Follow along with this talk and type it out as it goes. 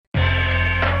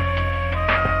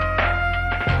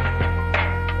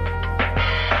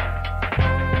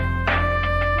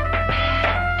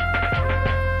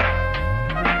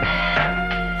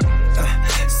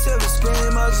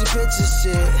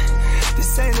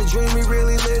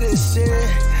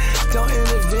Don't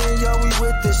intervene, yo, we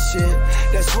with this shit.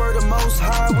 That's where the most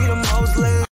high, we the most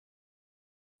lit.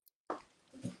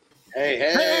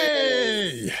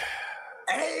 Hey!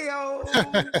 Hey-yo!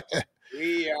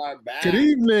 We are back. Good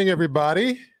evening,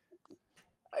 everybody.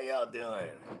 How y'all doing?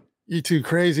 You two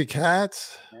crazy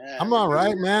cats. Yeah, I'm all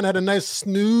right, man. Had a nice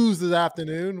snooze this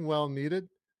afternoon. Well needed.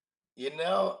 You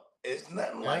know, it's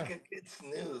nothing like a good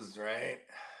snooze, right?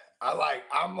 I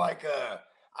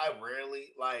rarely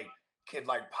can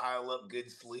pile up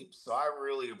good sleep, so I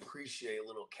really appreciate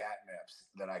little cat naps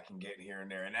that I can get here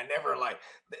and there. And I never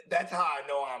that's how I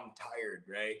know I'm tired,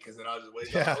 right? Because then I'll just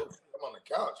wake up, I'm on the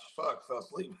couch, fell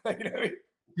asleep. You know what I mean?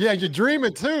 Yeah, you're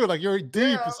dreaming too, like you're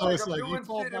deep. Yeah, so it's I'm like doing you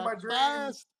fall shit in back my dreams.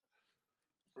 fast.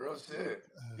 Real shit.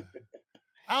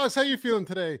 Alex, how you feeling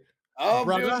today? Oh,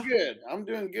 brother? I'm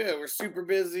doing good. We're super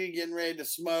busy getting ready to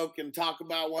smoke and talk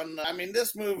about one. I mean,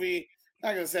 this movie, I'm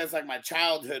not going to say it's like my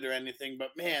childhood or anything, but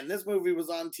man, this movie was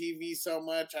on TV so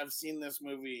much. I've seen this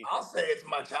movie. I'll say it's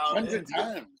my childhood 100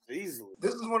 times, easily.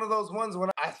 This is one of those ones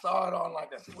when I saw it on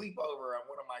like a sleepover on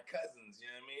one of my cousins, you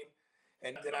know what I mean?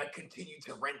 And then I continued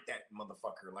to rent that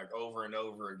motherfucker like over and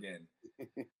over again.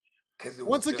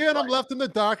 Once again, I'm left in the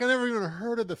dark. I never even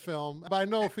heard of the film, but I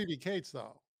know Phoebe Cates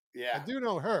though. Yeah, I do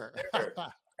know her.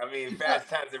 I mean, Fast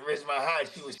Times at Ridgemont High,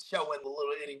 she was showing the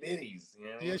little itty bitties. You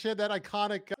know what I mean? Yeah, she had that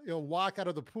iconic walk out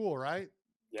of the pool, right?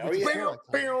 Oh, yeah.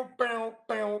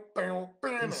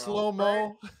 In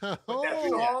slow-mo. That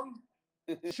song.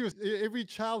 She was every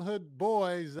childhood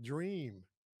boy's dream.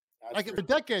 That's like true. for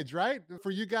decades, right?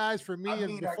 For you guys, for me,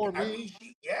 and before me.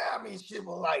 Shit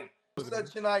was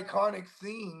such an iconic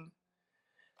scene.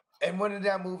 And when did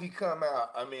that movie come out?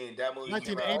 I mean, that movie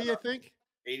 1980, I think.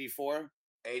 84.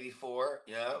 84,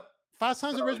 yeah. Fast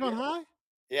Times at Ridgemont High?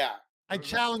 Yeah. I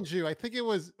challenge you. I think it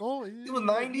was, it was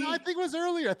 90? No, I think it was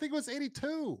earlier. I think it was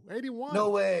 82, 81. No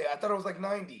way. I thought it was like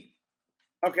 90.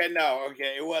 Okay, no.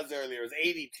 Okay, it was earlier. It was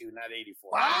 82, not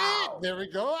 84. Wow. There we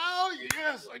go. Oh,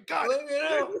 yes. I got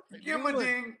it. Give him a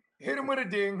ding. Hit him with a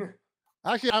ding.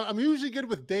 Actually, I'm usually good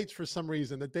with dates for some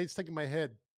reason. The date's stuck in my head.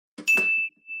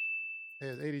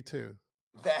 It's 82.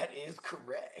 That is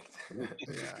correct.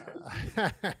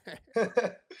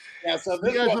 Yeah, so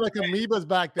you guys were like amoebas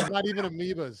back then. Not even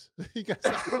amoebas. You guys,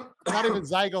 not even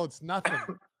zygotes. Nothing.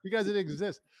 You guys didn't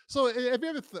exist. So, have you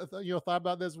ever thought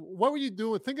about this? What were you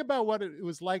doing? Think about what it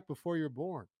was like before you were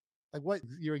born. Like what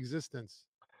your existence.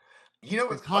 You know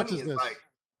what's funny is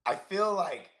I feel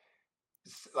like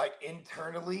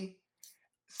internally,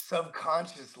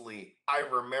 subconsciously, I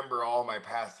remember all my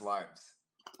past lives.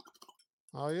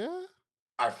 Oh yeah.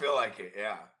 I feel like it,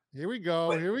 yeah. Here we go.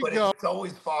 But it's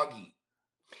always foggy,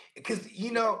 because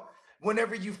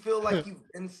whenever you feel like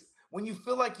you've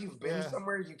been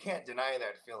somewhere, you can't deny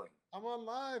that feeling. I'm on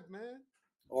live, man.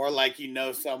 Or like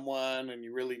someone and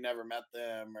you really never met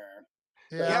them, or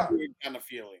weird kind of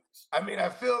feelings. I mean, I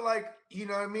feel like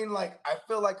I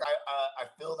feel like I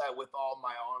feel that with all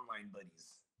my online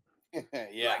buddies.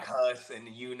 Like Huss and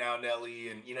you now, Nelly,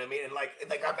 and you know what I mean, and like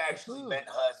I've actually met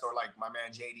Huss or like my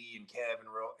man JD and Kev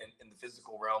in the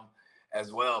physical realm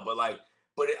as well. But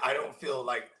I don't feel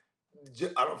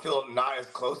not as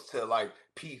close to like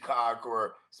Peacock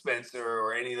or Spencer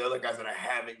or any of the other guys that I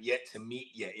haven't yet to meet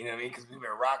yet. You know what I mean? Because we've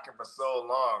been rocking for so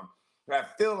long, and I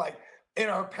feel like in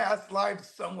our past lives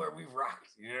somewhere we've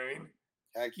rocked. You know what I mean?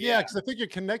 Yeah, because I think you're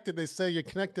connected. They say you're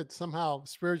connected somehow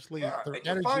spiritually through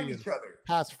energy find and each other.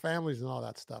 Past families and all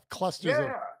that stuff. Clusters of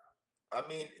I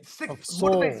mean,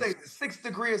 what do they say? The 6th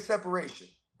degree of separation,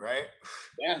 right?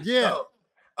 Yeah. So,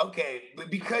 okay,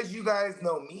 but because you guys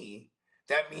know me,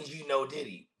 that means you know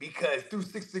Diddy. Because through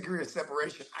 6th degree of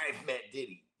separation, I've met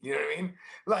Diddy. You know what I mean?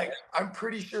 Like, I'm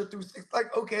pretty sure through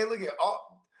okay, look at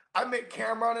I met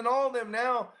Cameron and all of them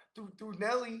now through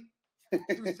Nelly.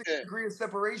 Through 6th degree of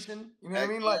separation, you know what I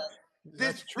mean? Like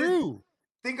that's true.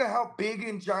 Think of how big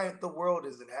and giant the world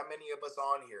is, and how many of us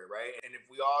on here, right? And if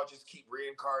we all just keep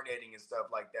reincarnating and stuff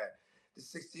like that, the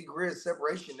 6th degree of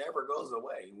separation never goes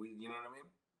away. You know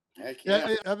what I mean?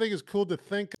 Yeah, I think it's cool to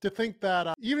think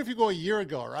that even if you go a year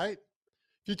ago, right?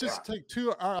 If you just take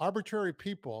two arbitrary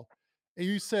people, and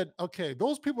you said, okay,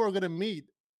 those people are going to meet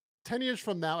 10 years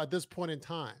from now at this point in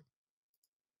time.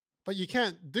 But you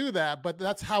can't do that. But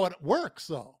that's how it works,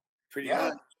 though. Pretty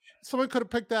much. Someone could have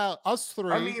picked out us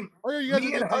three. I mean, you guys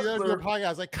do a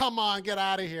podcast. Like, come on, get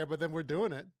out of here. But then we're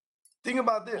doing it. Think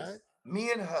about this. Right?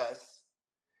 Me and Huss,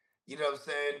 you know what I'm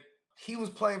saying? He was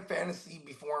playing fantasy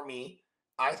before me.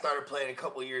 I started playing a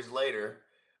couple years later,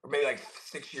 or maybe like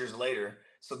 6 years later.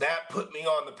 So that put me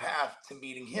on the path to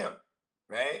meeting him,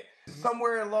 right?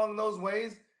 Somewhere along those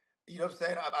ways, you know what I'm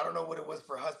saying? I don't know what it was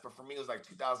for Huss, but for me, it was like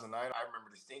 2009. I remember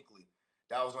distinctly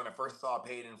That was when I first saw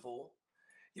Paid in Full.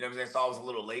 You know what I'm saying? So I was a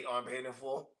little late on Paid in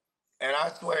Full. And I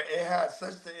swear it had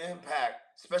such an impact,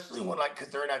 especially when like, cause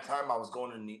during that time I was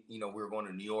going to, we were going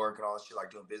to New York and all that shit,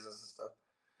 like doing business and stuff.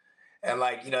 And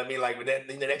like, you know what I mean? Like then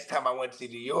the next time I went to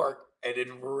New York and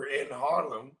then we're in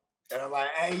Harlem and I'm like,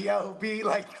 hey, yo, B,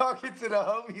 like talking to the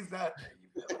homies out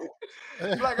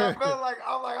there. Like I felt like,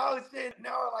 I'm like, oh shit.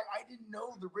 Now like I didn't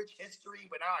know the rich history,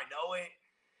 but now I know it.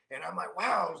 And I'm like,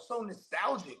 wow, so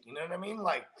nostalgic. You know what I mean?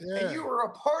 Like, and you were a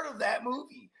part of that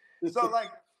movie. So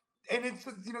like, and it's,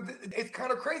 it's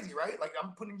kind of crazy, right? Like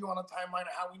I'm putting you on a timeline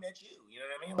of how we met you. You know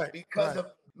what I mean? Like because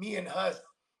of me and Huss,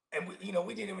 and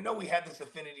we didn't even know we had this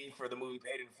affinity for the movie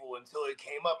Paid in Full until it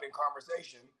came up in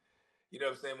conversation. You know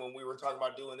what I'm saying? When we were talking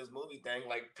about doing this movie thing,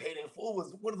 like Paid in Full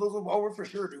was one of those. Oh, we're for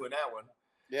sure doing that one.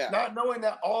 Yeah. Not knowing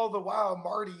that all the while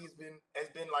Marty has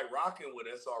been like rocking with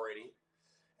us already.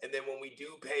 And then when we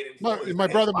do Paid in Full, my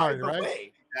brother Marty,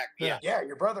 right? Yeah,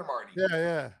 your brother Marty.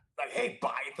 Yeah. Like, hey,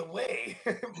 by the way,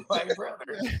 my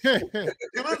brother.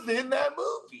 It was in that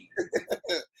movie.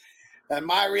 And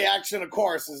my reaction, of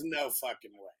course, is no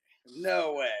fucking way.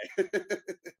 No way.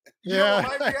 You know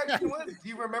what my reaction was? Do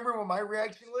you remember what my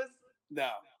reaction was? No.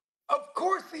 Of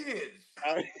course he is.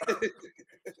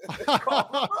 It's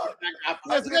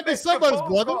gotta be somebody's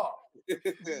brother.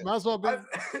 Might as well be.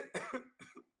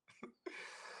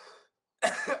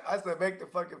 I said, make the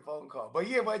fucking phone call. But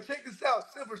yeah, but check this out.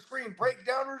 Silver Screen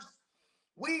Breakdowners.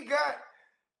 We got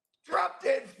Drop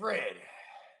Dead Fred.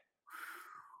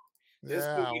 This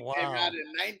movie came out in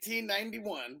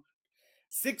 1991.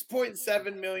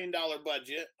 $6.7 million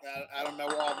budget. I don't know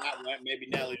where all that went. Maybe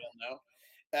Nelly will know.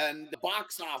 And the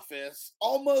box office,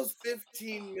 almost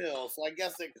 15 mil. So I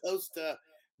guess it close to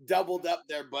doubled up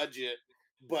their budget.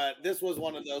 But this was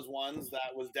one of those ones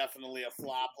that was definitely a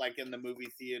flop, like in the movie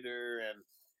theater. And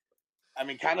I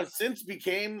mean, kind of since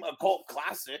became a cult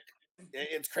classic.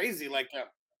 It's crazy. Like,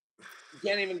 you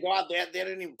can't even go out there. They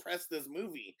didn't even press this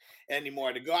movie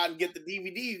anymore. To go out and get the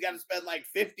DVD, you got to spend like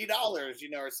 $50, or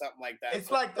something like that.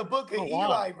 It's like the Book of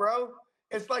Eli, bro.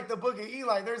 It's like the Book of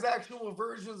Eli. There's actual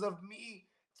versions of me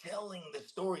telling the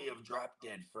story of Drop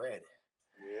Dead Fred.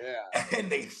 Yeah.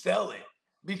 And they sell it.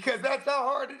 Because that's how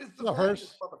hard it is to find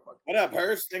this motherfucker. What up,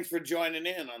 Hurst? Thanks for joining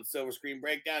in on Silver Screen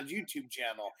Breakdown's YouTube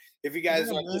channel. If you guys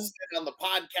are listening on the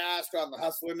podcast or on the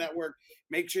Hustler Network,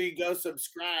 make sure you go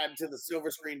subscribe to the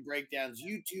Silver Screen Breakdown's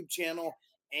YouTube channel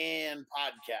and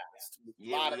podcast.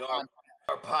 We are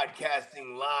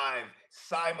podcasting live,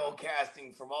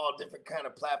 simulcasting from all different kind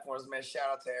of platforms. Man,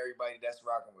 shout out to everybody that's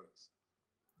rocking with us.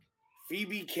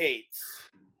 Phoebe Cates.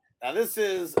 Now, this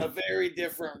is a very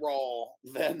different role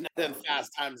than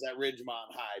Fast Times at Ridgemont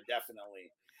High,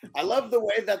 definitely. I love the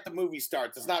way that the movie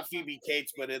starts. It's not Phoebe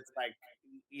Cates, but it's like,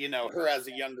 her as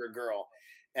a younger girl.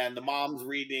 And the mom's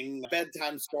reading a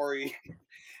bedtime story.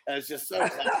 And it's just so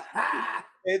classic.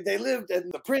 They lived,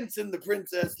 and the prince and the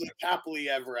princess lived happily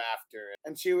ever after.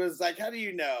 And she was like, how do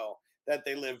you know that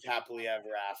they lived happily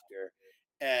ever after?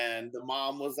 And the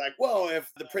mom was like, well,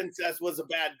 if the princess was a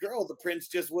bad girl, the prince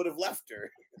just would have left her.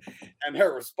 And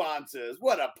her response is,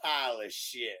 what a pile of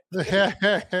shit.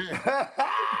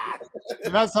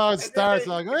 That's how it starts.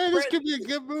 Like, hey, this could be a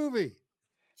good movie.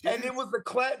 And it was the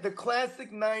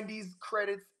classic 90s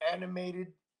credits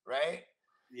animated, right?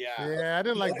 Yeah, I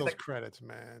didn't like those credits,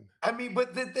 man. I mean,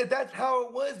 but that's how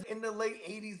it was in the late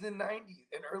 80s and 90s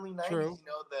and early 90s. True.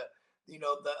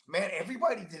 Man,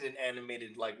 everybody did an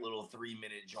animated like little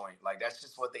 3-minute joint. Like that's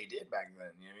just what they did back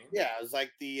then. You know what I mean? Yeah, it was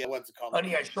like the what's it called?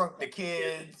 Honey, I Shrunk the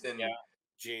Kids, and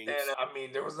Jinx. And I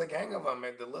mean, there was a gang of them,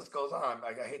 and the list goes on.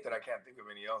 Like I hate that I can't think of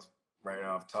any else right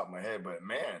now off the top of my head, but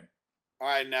man. All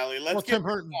right, Nelly, let's get Tim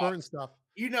Burton stuff.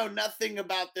 You know nothing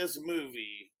about this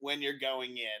movie when you're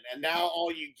going in, and now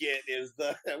all you get is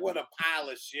the what a pile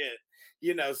of shit.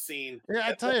 Scene. Yeah,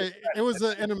 I tell you, it was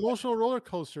an emotional roller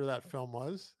coaster. That film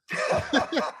was.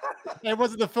 It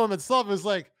wasn't the film itself. It was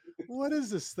like, what is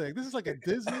this thing? This is like a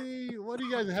Disney. What do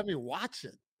you guys have me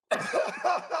watching?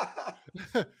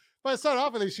 But I started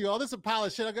off with this is a pile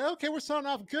of shit. I go, okay, we're starting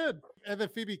off good. And then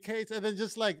Phoebe Cates, and then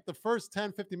just like the first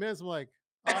 10, 50 minutes, I'm like,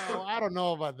 oh, I don't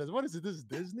know about this. What is it? This is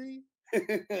Disney?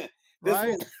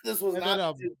 Right? This was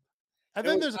not. And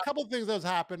then there's a couple of things that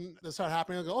start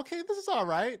happening. I go, okay, this is all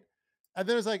right. And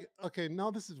then it's like, okay,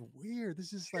 no, this is weird.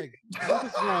 This is like, what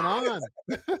is going on?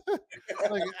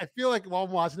 Like, I feel like while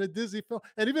I'm watching a Disney film,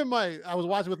 and even I was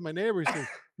watching with my neighbor. He said,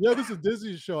 yeah, this is a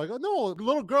Disney show. I go, no, the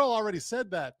little girl already said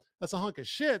that. That's a hunk of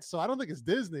shit. So I don't think it's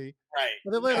Disney. Right.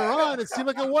 But then later on, it seemed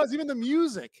like it was. Even the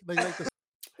music. Like the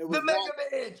Mega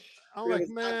Bitch. I'm like,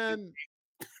 man,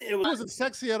 it wasn't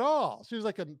sexy at all. She was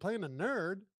like playing a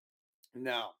nerd.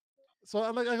 No. So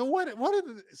I'm like, I go,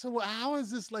 so how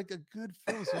is this like a good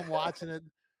film? So I'm watching it.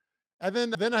 And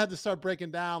then I had to start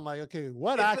breaking down, like, okay,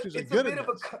 what actors are It's a good bit in of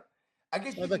this? I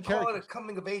guess you The can call it a characters.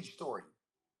 coming of age story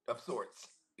of sorts.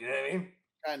 You know what I mean?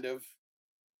 Kind of.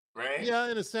 Right? Yeah,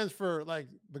 in a sense for like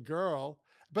the girl.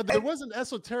 But there And was an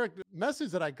esoteric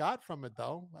message that I got from it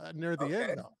though, near the okay,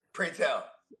 end though. pray tell.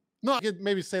 No, I could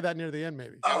maybe say that near the end,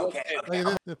 maybe. I will Okay, say Like okay,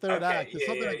 in the third okay, act. There's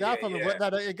something I got from it, yeah.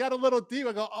 but that it got a little deep.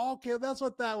 I go, oh, okay, that's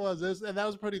what that was. And that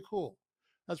was pretty cool.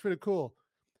 That's pretty cool.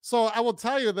 So I will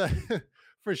tell you that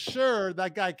for sure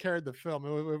that guy carried the film.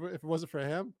 If it wasn't for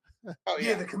him, Oh Yeah,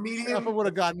 yeah. the that comedian. would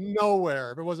have got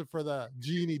nowhere if it wasn't for the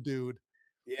genie dude.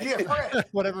 Yeah, Fred.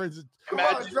 Whatever it's Come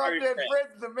on, drop Imaginary that. friend.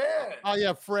 Fred's the man. oh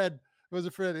yeah, Fred. It was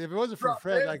a Fred. If it wasn't for Drop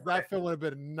Fred, dead like Fred. that film would have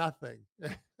been nothing.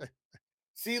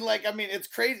 See, like, I mean, it's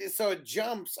crazy. So it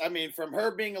jumps, I mean, from her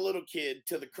being a little kid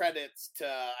to the credits to,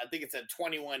 I think it said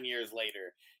 21 years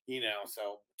later,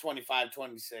 so 25,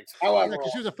 26. Yeah, However,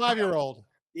 because she was a 5-year-old.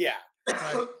 yeah.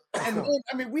 Right. And then,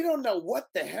 I mean, we don't know what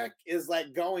the heck is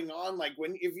like going on. Like,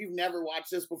 if you've never watched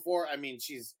this before, I mean,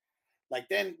 she's like,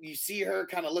 then you see her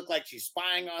kind of look like she's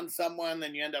spying on someone.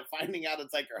 Then you end up finding out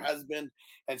it's like her husband.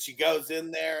 And she goes in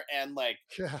there and like,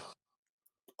 Yeah.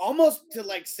 almost to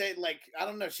like say, like, I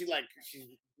don't know, she's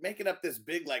making up this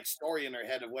big like story in her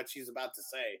head of what she's about to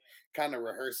say, kind of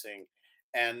rehearsing.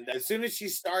 And as soon as she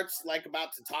starts like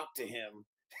about to talk to him,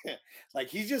 like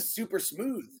he's just super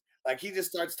smooth. Like he just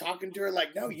starts talking to her like,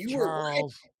 no, you were right.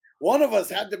 Charles. One of us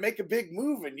had to make a big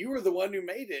move and you were the one who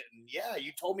made it. And yeah,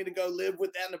 you told me to go live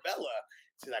with Annabella.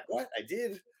 She's like, what? I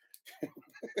did.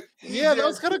 Yeah, that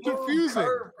was kind of confusing.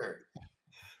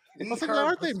 I was like,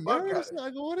 aren't they married?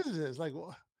 Like, what is this? Like,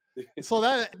 what? So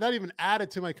that even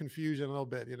added to my confusion a little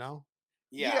bit,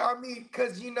 Yeah, I mean,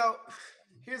 because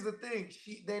here's the thing: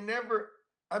 they never.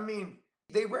 I mean,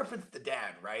 they referenced the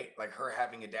dad, right? Like her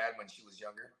having a dad when she was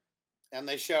younger. And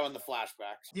they show in the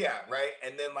flashbacks. Yeah, right.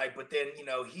 And then but then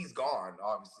he's gone.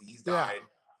 Obviously, he's died,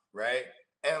 right?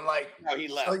 And like, no, he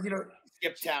left. So,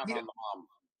 skipped town on the mom.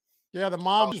 Yeah, the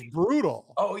mom was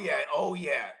brutal. Oh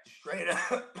yeah, straight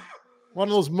up. One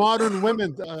of those modern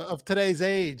women of today's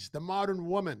age, the modern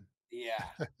woman. Yeah.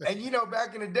 And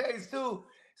back in the days too.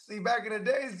 See, back in the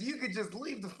days, you could just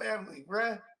leave the family,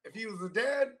 bruh. If he was a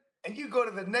dad, and you go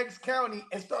to the next county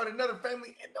and start another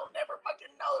family, and they'll never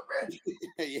fucking know it,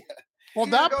 bruh. Yeah. Well,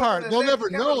 that part they'll never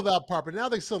know that part, but now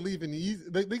they still leave easy.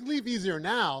 They leave easier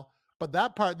now, but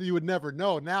that part you would never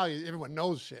know. Now everyone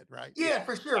knows shit, right? Yeah,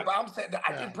 for sure. But I'm saying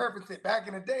I did purpose it. Back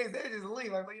in the days, they just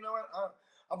leave. Like, you know what?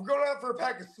 I'm going out for a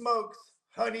pack of smokes,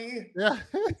 honey. Yeah.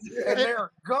 And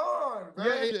they're gone, bro.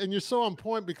 Yeah, and you're so on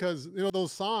point because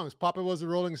those songs, Papa Was a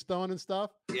Rolling Stone and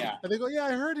stuff. Yeah. And they go, yeah,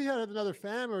 I heard he had another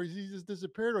family, or he just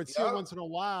disappeared, or I'd see him once in a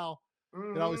while.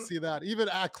 Mm-hmm. You always see that. Even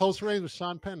at Close Range with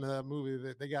Sean Penn, that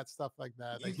movie, they got stuff like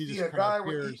that. Like you he see just a guy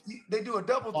where they do a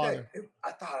double take.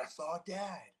 I thought I saw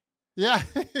dad. Yeah,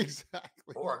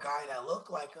 exactly. Or a guy that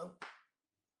looked like him.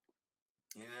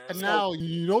 Yeah. And now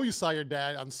you saw your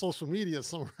dad on social media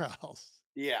somewhere else.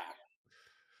 Yeah.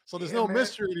 So there's no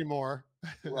mystery anymore.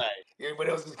 Right. Yeah, but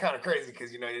it was just kind of crazy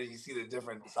because you see the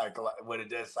different what it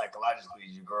does psychologically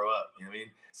as you grow up. You know what I mean?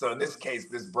 So in this case,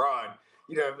 this broad,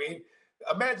 you know what I mean?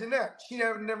 Imagine that. She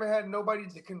never had nobody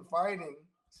to confide in.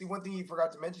 See, one thing you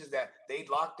forgot to mention is that they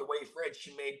locked away Fred.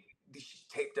 She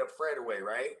taped up Fred away,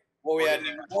 right? Well, we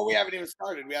haven't even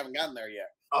started. We haven't gotten there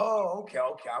yet. Oh, okay.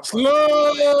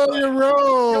 Slow your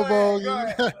roll,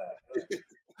 Bogey.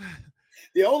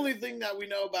 The only thing that we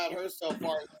know about her so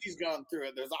far is she's gone through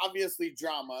it. There's obviously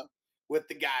drama with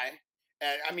the guy.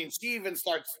 I mean, she even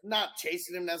starts not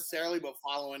chasing him necessarily, but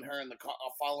following her in the car,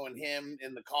 following him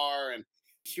in the car. And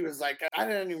she was like, I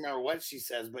don't even remember what she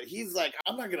says, but he's like,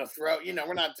 I'm not going to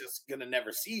we're not just going to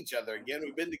never see each other again.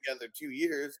 We've been together 2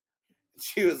 years.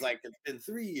 She was like, it's been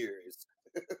 3 years.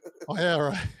 Oh, yeah,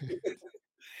 right.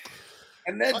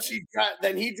 And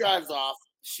then he drives off.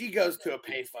 She goes to a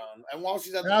payphone. And while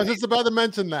she's at I was just about to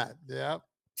mention that. Yeah.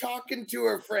 Talking to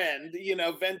her friend,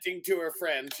 venting to her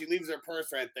friend. She leaves her purse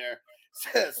right there.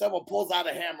 Someone pulls out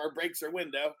a hammer, breaks her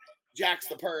window, jacks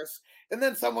the purse. And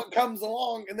then someone comes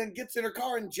along and then gets in her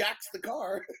car and jacks the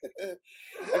car. And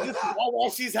just while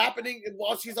she's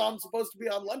supposed to be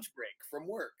on lunch break from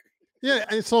work. Yeah,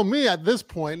 and so me at this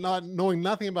point, not knowing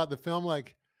nothing about the film,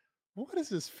 like, what is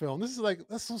this film? This is like,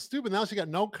 that's so stupid. Now she got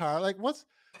no car. Like,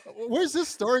 where's this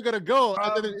story gonna go?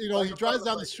 And then he drives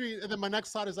down the street, and then my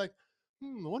next thought is like,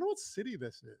 I wonder what city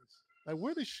this is. Like,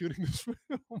 where are they shooting this film?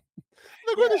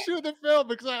 Look where they're shooting the film,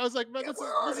 because I was like, man, this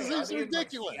is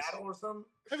ridiculous. Like Seattle or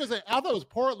something? I thought it was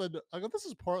Portland. I go, this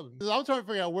is Portland. I was trying to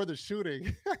figure out where they're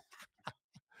shooting.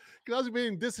 because I was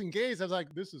being disengaged. I was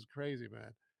like, this is crazy,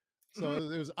 man. So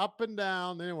it was up and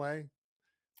down. Anyway,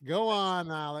 go on,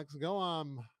 Alex. Go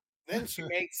on. Then she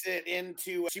makes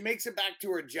it back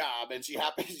to her job, and she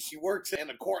works in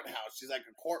a courthouse. She's like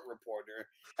a court reporter,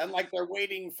 and like they're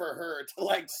waiting for her to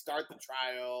like start the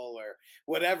trial or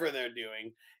whatever they're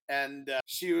doing. And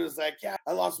she was like, "Yeah,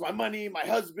 I lost my money, my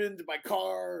husband, my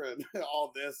car, and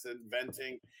all this," and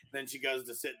venting. Then she goes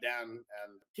to sit down,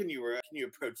 and can you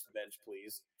approach the bench,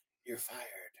 please? You're fired.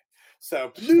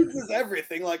 So loses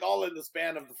everything, like all in the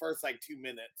span of the first like 2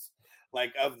 minutes,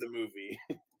 like of the movie.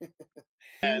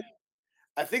 And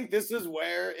I think this is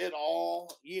where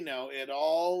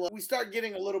we start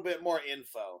getting a little bit more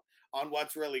info on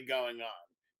what's really going on,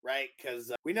 right?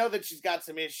 Because we know that she's got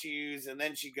some issues, and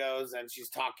then she goes and she's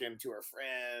talking to her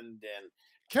friend and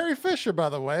Carrie Fisher, by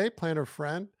the way, playing her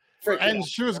friend. And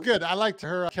she was good. I liked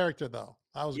her character, though.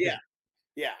 That was good.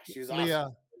 Yeah, she was Leah.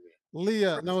 awesome.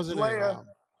 Leah. No, was it Leia.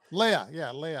 Leia.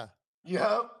 Yeah, Leia.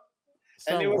 Yep.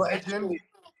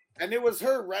 And it was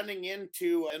her running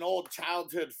into an old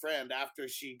childhood friend after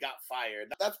she got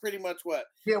fired. That's pretty much what.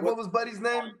 Yeah, what was Buddy's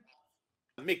name?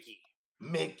 Mickey.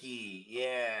 Mickey,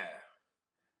 yeah.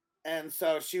 And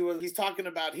so he's talking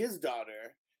about his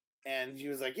daughter, and she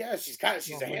was like, "Yeah, she's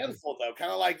a handful though,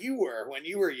 kind of like you were when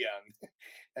you were young."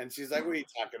 And she's like, "What are you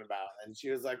talking about?" And she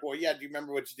was like, "Well, yeah, do you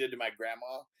remember what you did to my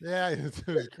grandma?" Yeah,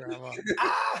 to his grandma.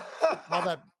 All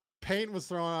that paint was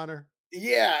thrown on her.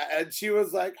 Yeah, and she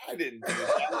was like, "I didn't do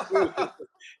that."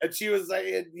 And he was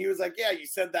like, "Yeah, you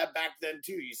said that back then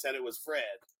too. You said it was Fred."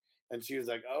 And she was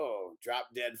like, "Oh, drop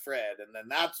dead Fred." And then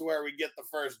that's where we get the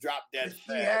first drop dead She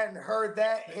Fred. hadn't heard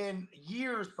that in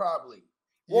years, probably.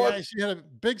 Yeah, she had a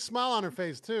big smile on her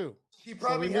face too. She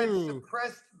probably had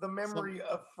suppressed the memory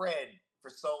of Fred for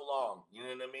so long. You know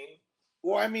what I mean?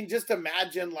 Well, I mean, just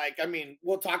imagine,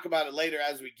 we'll talk about it later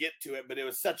as we get to it, but it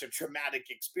was such a traumatic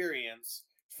experience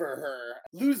for her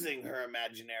losing her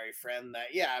imaginary friend that,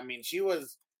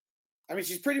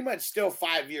 she's pretty much still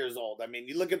 5 years old. I mean,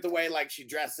 you look at the way like she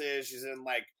dresses, she's in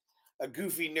like a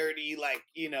goofy, nerdy,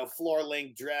 floor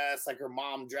length dress, like her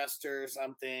mom dressed her or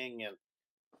something. And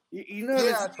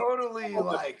totally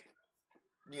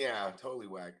totally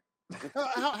whack.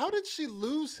 How did she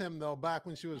lose him though back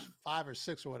when she was 5 or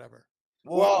 6 or whatever?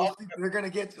 Well, we're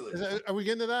gonna get to it. Are we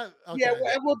getting to that? Okay.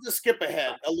 Yeah, we'll just skip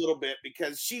ahead a little bit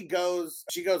because she goes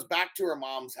back to her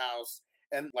mom's house,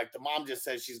 and like the mom just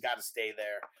says she's got to stay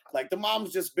there. Like the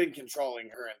mom's just been controlling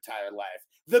her entire life.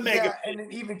 And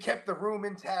it even kept the room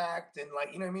intact, and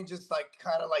like, you know what I mean, just like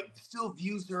kind of like still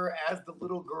views her as the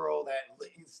little girl that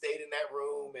stayed in that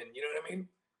room, and you know what I mean.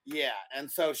 Yeah, and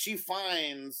so she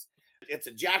finds it's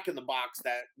a Jack in the Box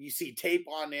that you see tape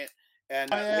on it. And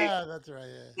that's right.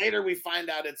 Yeah. Later, we find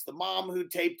out it's the mom who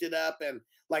taped it up, and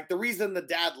like the reason the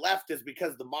dad left is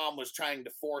because the mom was trying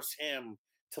to force him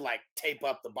to like tape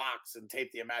up the box and tape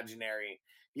the imaginary,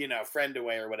 friend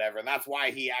away or whatever, and that's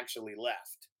why he actually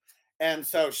left. And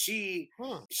so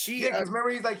because remember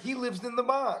he's like he lives in the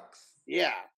box.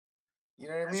 Yeah. You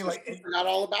know what I mean? Like not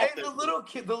all about the little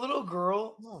kid, the little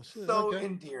girl,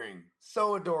 endearing,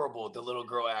 so adorable. The little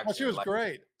girl actor, she was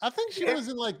great. I think she was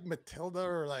in like Matilda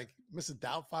or like Mrs.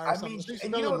 Doubtfire or something.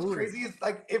 And you know what's crazy? It's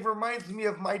like it reminds me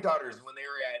of my daughters when they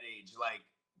were at age, like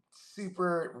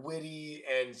super witty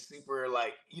and super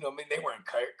like, I mean, they weren't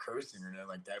cursing or nothing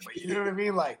like that, but you know what I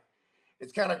mean? Like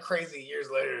it's kind of crazy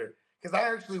years later because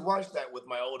I actually watched that with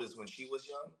my oldest when she was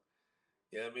young.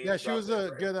 You know what I mean? Yeah, she was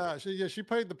a good. She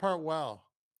played the part well.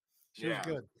 She was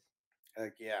good.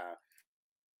 Heck yeah.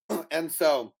 And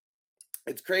so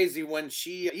it's crazy when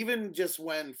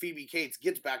when Phoebe Cates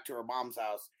gets back to her mom's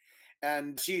house,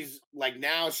 and she's like,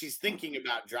 now she's thinking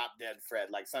about drop dead Fred,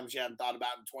 like something she hadn't thought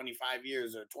about in 25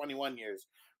 years or 21 years,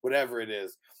 whatever it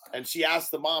is. And she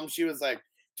asked the mom, she was like,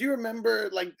 "Do you remember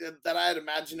like that I had an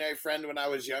imaginary friend when I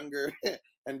was younger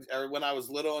or when I was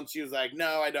little?" And she was like,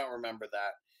 "No, I don't remember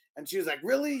that." And she was like,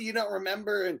 "Really? You don't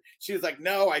remember?" And she was like,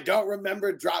 "No, I don't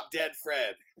remember drop dead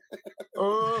Fred."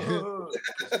 Oh,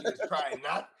 she was trying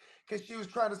not because she was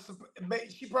trying to.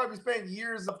 She probably spent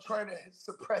years of trying to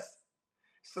suppress,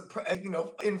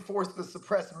 enforce the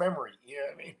suppressed memory. You know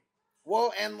what I mean?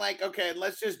 Well, and like, okay,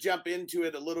 let's just jump into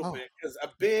it a little bit because a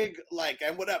big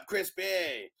and what up,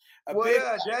 Crispy? What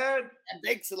up, Dad?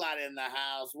 Bakes a lot in the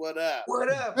house. What up?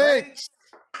 What up, Bakes?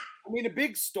 I mean, a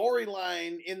big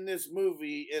storyline in this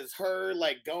movie is her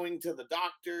like going to the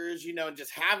doctors, and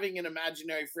just having an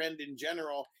imaginary friend in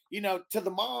general. To the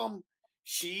mom,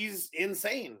 she's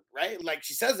insane, right? Like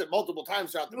she says it multiple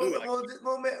times throughout the movie.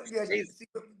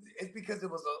 It's because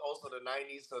it was also the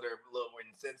 90s, so they're a little more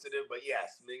insensitive. But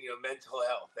yes, mental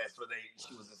health. That's what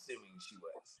she was assuming she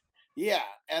was. Yeah,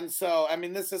 and so I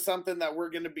mean, this is something that we're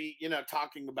going to be,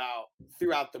 talking about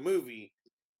throughout the movie.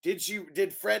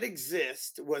 Did Fred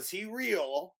exist? Was he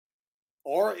real?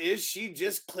 Or is she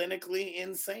just clinically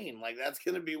insane? Like that's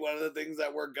going to be one of the things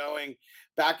that we're going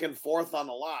back and forth on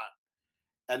a lot.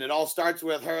 And it all starts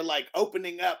with her like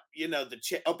opening up,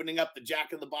 opening up the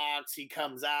Jack in the Box. He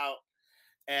comes out,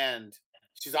 and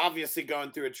she's obviously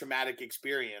going through a traumatic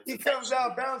experience. He comes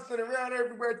out bouncing around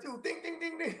everywhere too. Ding, ding,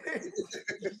 ding, ding.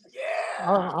 Yeah.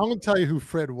 I'm gonna tell you who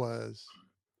Fred was.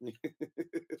 Okay.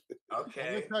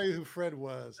 I'm gonna tell you who Fred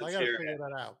was. I gotta figure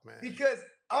that out, man. Because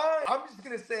I'm just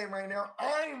gonna say it right now.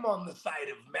 I'm on the side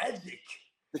of magic,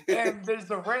 and there's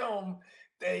a realm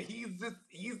that he's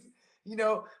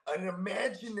an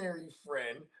imaginary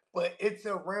friend, but it's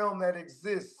a realm that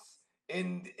exists.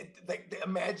 And like the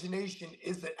imagination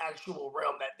is an actual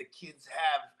realm that the kids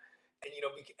have, and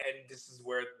and this is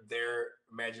where their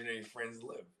imaginary friends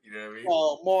live. You know what I mean?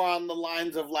 Well, more on the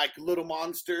lines of like little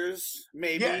monsters,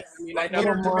 maybe. Yes, I mean, like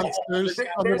little monsters.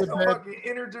 There's some fucking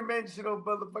interdimensional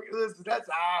motherfucker. Listen, that's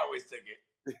how I always took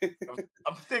it.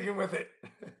 I'm sticking with it.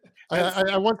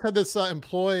 I once had this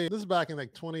employee. This is back in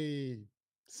like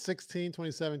 2016,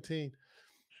 2017.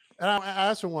 And I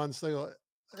asked her once, they go,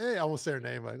 hey, I won't say her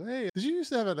name. I go, hey, did you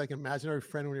used to have a like imaginary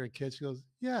friend when you were a kid? She goes,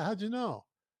 yeah, how'd you know?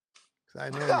 'Cause I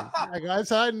know you. I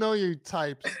said, I know you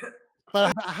types.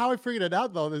 But how I figured it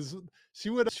out though is she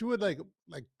would like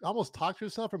almost talk to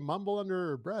herself or mumble under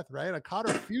her breath, right? I caught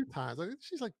her a few times. Like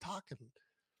she's like talking.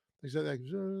 She said, like,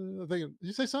 I'm thinking, did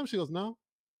you say something? She goes, no.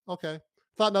 Okay.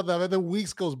 Thought nothing of it. Then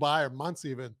weeks goes by or months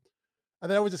even. And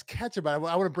then I would just catch it, but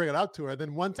I wouldn't bring it out to her.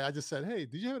 Then one time I just said, hey,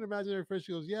 did you have an imaginary friend?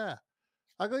 She goes, yeah.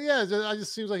 I go, yeah, I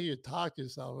just seems like you talk to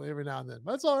yourself every now and then.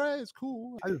 But it's all right. It's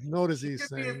cool. I just notice these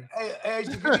things. Hey,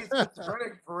 she could be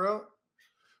schizophrenic for real.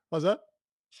 What's that?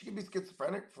 She could be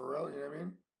schizophrenic for real. You know what I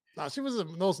mean? No, she was the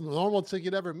most normal chick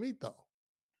you'd ever meet, though.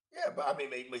 Yeah, but I mean,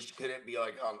 maybe she couldn't be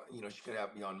like on, she could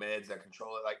have be on meds that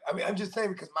control it. Like, I mean, I'm just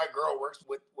saying because my girl works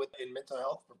with in mental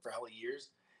health for hella years,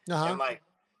 and like,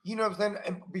 you know what I'm saying.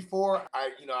 And before I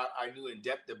knew in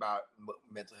depth about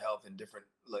mental health and different,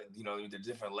 like, the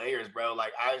different layers, bro.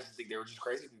 Like, I just think they were just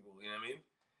crazy people. You know what I mean?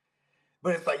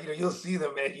 But it's like, you'll see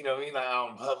them, man, you know what I mean, like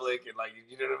out in public, and like,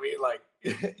 you know what I mean, like,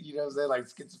 you know what I'm saying, like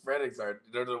schizophrenics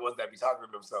they're the ones that be talking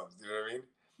to themselves. You know what I mean?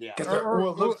 Yeah. Because it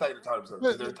looks like they're talking to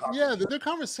themselves. They're talking. Yeah, their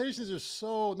conversations are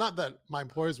so, not that my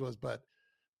employers was, but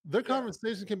their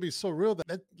conversation can be so real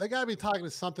that they gotta be talking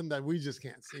to something that we just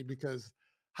can't see. Because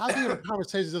how do you have a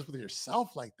conversation just with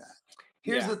yourself like that?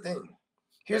 Here's the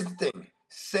thing.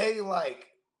 Say like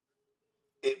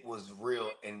it was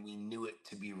real and we knew it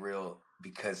to be real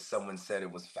because someone said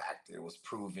it was fact. It was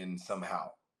proven somehow,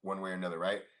 one way or another,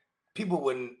 right? People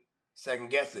wouldn't second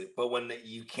guess it. But when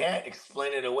you can't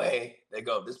explain it away, they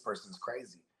go, this person's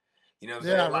crazy. You know what I'm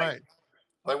saying? Like, right.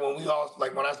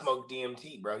 Like when I smoke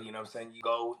DMT, bro, you know what I'm saying? You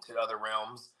go to other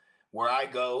realms. Where I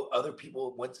go, other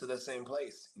people went to the same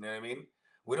place. You know what I mean?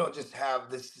 We don't just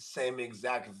have this same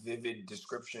exact vivid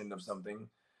description of something.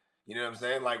 You know what I'm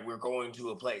saying? Like we're going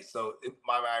to a place. So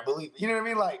I believe, you know what I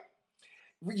mean? Like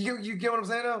you get what I'm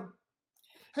saying though?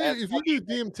 Hey, if you do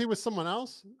DMT with someone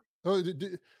else,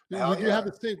 do you have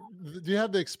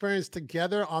the experience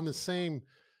together on the same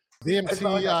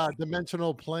DMT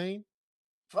dimensional plane?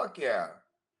 Fuck yeah.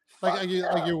 Like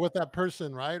you're with that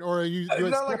person, right? Or are you it's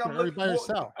not like I'm looking by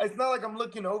yourself? It's not like I'm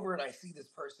looking over and I see this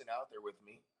person out there with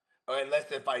me. Or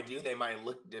unless if I do, they might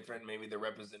look different. Maybe the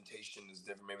representation is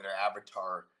different. Maybe their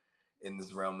avatar in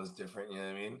this realm is different. You know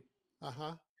what I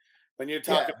mean? When you're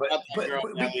talking about that girl,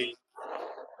 Nelly,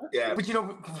 but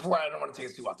before I don't want to take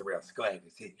us too off the rails. Go ahead.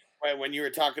 Right, when you were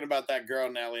talking about that girl,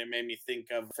 Nelly, it made me think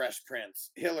of Fresh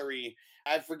Prince. Hillary,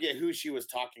 I forget who she was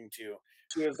talking to.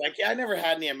 She was like, yeah, I never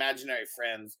had any imaginary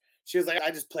friends. She was like,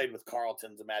 I just played with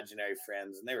Carlton's imaginary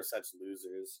friends, and they were such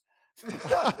losers.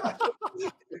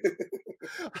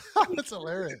 That's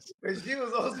hilarious. But she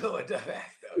was also a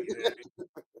dumbass, though. You know what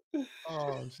I mean?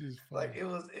 Oh, she's funny. Like it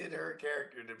was in her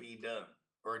character to be dumb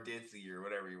or ditzy or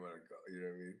whatever you want to call it. You know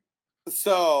what I mean?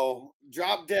 So,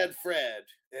 Drop Dead Fred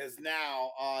is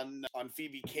now on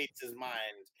Phoebe Cates'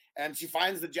 mind, and she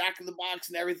finds the Jack in the Box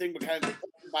and everything, but kind of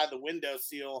by the window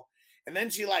seal. And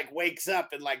then she like wakes up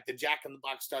and like the Jack in the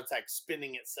Box starts like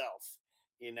spinning itself,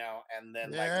 and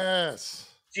then like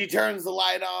she turns the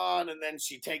light on and then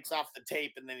she takes off the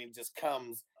tape and then he just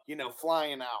comes,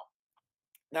 flying out.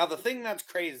 Now the thing that's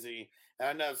crazy, and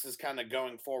I know this is kind of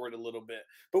going forward a little bit,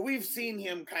 but we've seen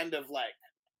him kind of like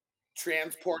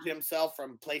transport himself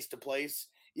from place to place,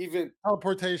 even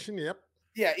teleportation.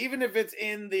 Yeah, even if it's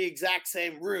in the exact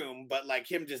same room, but like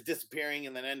him just disappearing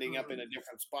and then ending up in a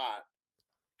different spot.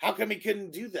 How come he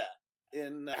couldn't do that?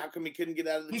 And how come he couldn't get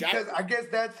out of the because jacket? I guess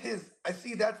that's his. I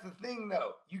see. That's the thing,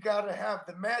 though. You got to have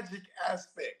the magic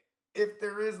aspect. If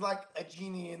there is like a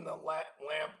genie in the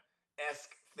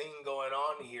lamp-esque thing going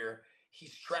on here,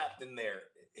 he's trapped in there.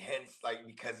 Hence, like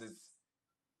because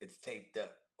it's taped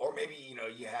up, or maybe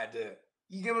you had to.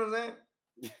 You get what I'm saying?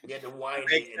 You had to wind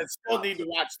it. I still need to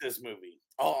watch this movie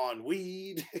on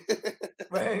weed.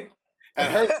 Right.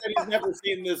 And Herb said he's never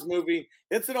seen this movie.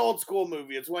 It's an old school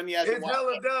movie. It's one you had to It's watch.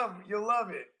 hella dumb. You'll love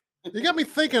it. You got me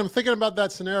thinking. I'm thinking about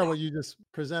that scenario what you just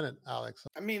presented, Alex.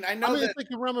 I mean, I know that it's like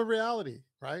a realm of reality,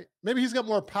 right? Maybe he's got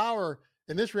more power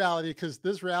in this reality because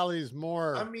this reality is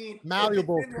more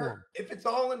malleable to him. If it's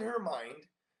all in her mind,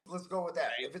 let's go with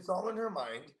that. Right. If it's all in her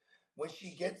mind, when she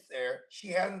gets there, she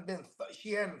hadn't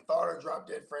thought her drop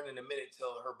dead friend in a minute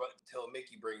till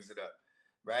Mickey brings it up,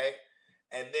 right?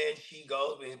 And then she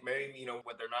goes, maybe,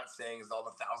 what they're not saying is all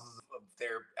the thousands of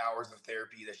hours of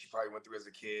therapy that she probably went through as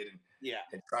a kid,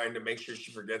 and trying to make sure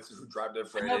she forgets who dropped her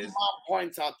friend is. Mom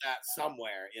points out that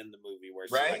somewhere in the movie where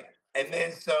right, and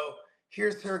then so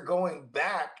here's her going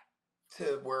back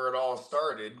to where it all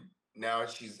started. Now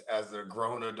she's as a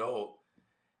grown adult,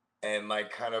 and like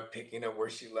kind of picking up where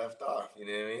she left off. You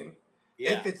know what I mean?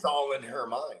 Yeah. If it's all in her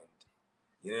mind,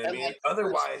 you know what I mean.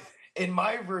 Otherwise. In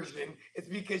my version, it's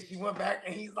because she went back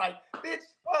and he's like, bitch,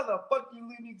 why the fuck you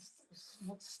leave me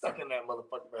stuck in that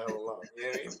motherfucker for hell alone? You know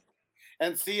what I mean?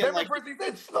 And see, remember first he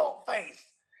said, Snow Face,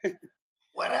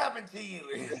 what happened to you?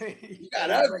 You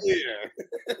got uglier.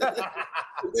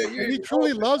 He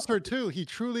truly loves her too. He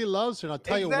truly loves her. And I'll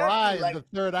tell you why in the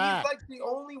third act. He's like the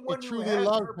only one who has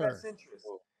her best interest.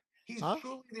 He's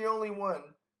truly the only one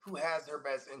who has her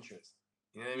best interest.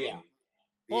 You know what I mean?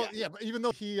 Well, yeah, but even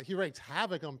though he wreaks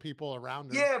havoc on people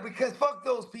around him. Yeah, because fuck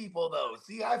those people, though.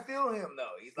 See, I feel him, though.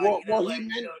 He's like,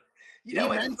 you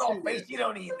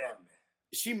don't need them.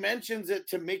 She mentions it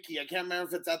to Mickey. I can't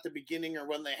remember if it's at the beginning or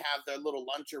when they have their little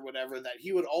lunch or whatever, that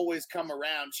he would always come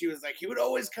around. She was like, he would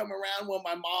always come around when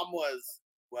my mom was,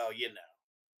 well,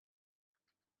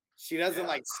 She doesn't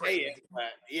say it,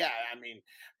 but yeah, I mean,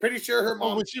 pretty sure her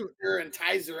mom her and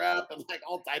ties her up and like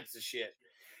all types of shit.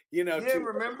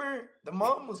 Remember the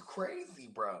mom was crazy,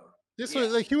 bro. This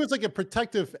was like he was like a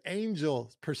protective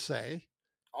angel per se,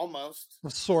 almost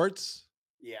of sorts.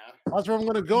 Yeah, that's where I'm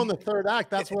going to go in the third act.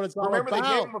 That's what it's all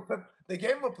about. They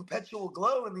gave him a perpetual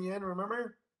glow in the end.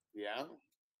 Remember? Yeah.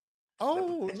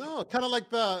 Oh no, kind of like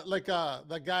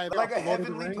the guy like a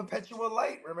heavenly perpetual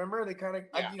light. Remember? They kind of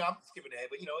I'm skipping ahead,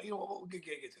 but we'll get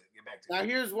to it. Get back to it.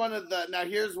 Here's one of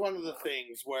the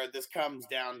things where this comes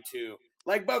down to.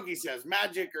 Like Bogey says,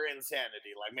 magic or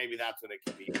insanity. Like maybe that's what it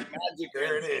could be. Magic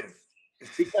there it is.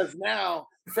 Because now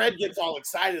Fred gets all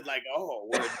excited, like, oh,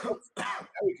 now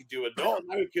we could do adult.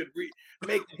 Now we could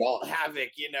make adult havoc,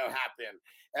 happen.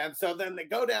 And so then they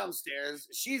go downstairs.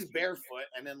 She's barefoot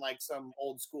and in like some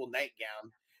old school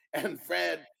nightgown. And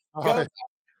Fred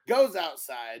goes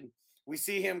outside. We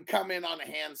see him come in on a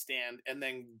handstand and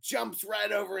then jumps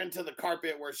right over into the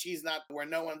carpet where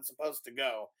no one's supposed to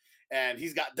go. And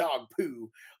he's got dog poo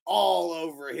all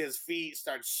over his feet,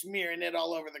 starts smearing it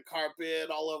all over the carpet,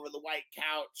 all over the white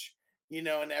couch,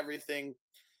 and everything.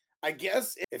 I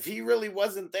guess if he really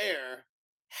wasn't there,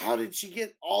 how did she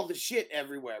get all the shit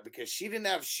everywhere? Because she didn't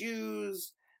have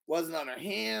shoes, wasn't on her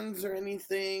hands or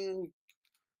anything.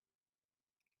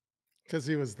 Because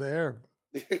he was there.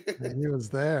 He was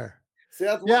there. See,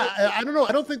 I don't know.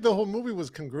 I don't think the whole movie was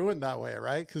congruent that way,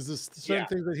 right? Because there's certain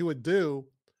things that he would do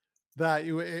that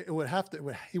he would have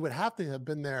to have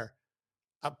been there,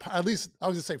 at least I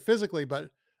was gonna say physically, but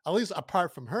at least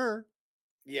apart from her.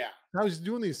 Yeah, how he's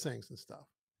doing these things and stuff.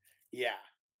 Yeah,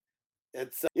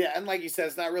 it's and like you said,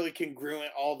 it's not really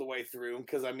congruent all the way through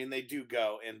because I mean they do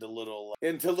go into little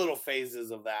phases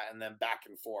of that and then back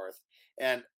and forth.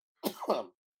 And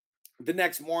the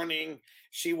next morning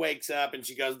she wakes up and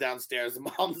she goes downstairs.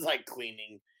 The mom's like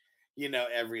cleaning,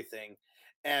 everything,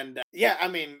 and I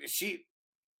mean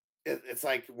it's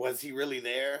like, was he really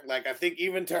there? Like, I think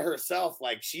even to herself,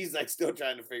 like, she's like still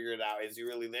trying to figure it out. Is he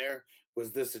really there?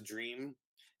 Was this a dream?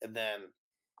 And then,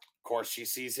 of course, she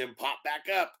sees him pop back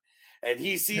up and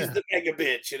he sees the mega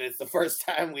bitch. And it's the first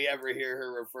time we ever hear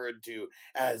her referred to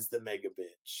as the mega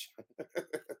bitch.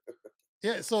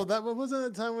 So that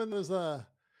wasn't the time when there's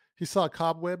he saw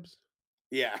cobwebs.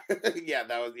 Yeah.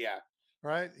 That was,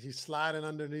 right. He's sliding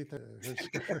underneath her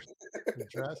skirt, her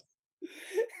dress.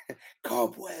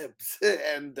 Cobwebs,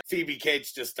 and Phoebe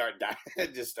Cates just starts dying.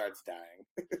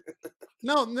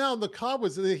 No, the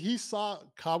cobwebs. He saw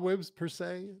cobwebs per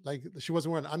se, like she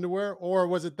wasn't wearing underwear, or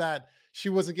was it that she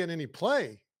wasn't getting any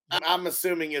play? I'm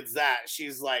assuming it's that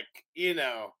she's like,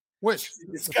 Which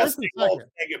disgusting old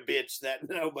mega bitch that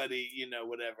nobody,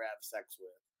 would ever have sex with.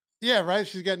 Yeah, right.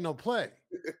 She's getting no play.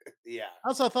 Yeah.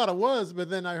 That's what I thought it was, but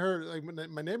then I heard like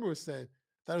my neighbor was saying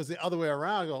that was the other way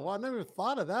around. I go, well, I never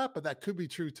thought of that, but that could be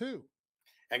true too.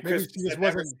 And maybe she just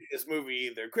wasn't seen this movie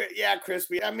either. Yeah,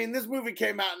 Crispy. I mean, this movie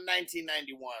came out in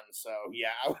 1991, so yeah,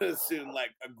 I would assume like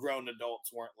grown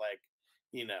adults weren't like,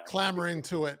 clamoring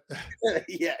to it.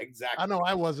 Yeah, exactly. I know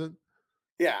I wasn't.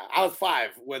 Yeah, I was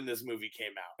 5 when this movie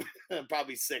came out.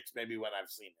 Probably 6, maybe when I've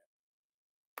seen it.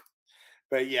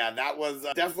 But yeah, that was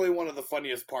definitely one of the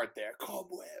funniest part there.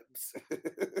 Cobwebs.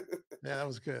 Yeah, that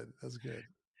was good. That was good.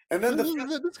 And then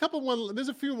there's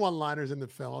a few one-liners in the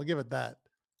film. I'll give it that.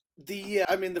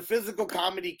 The physical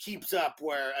comedy keeps up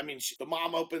where, the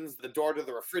mom opens the door to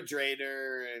the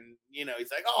refrigerator and, he's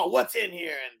like, oh, what's in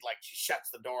here? And like, she shuts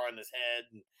the door on his head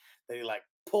and then he like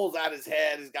pulls out his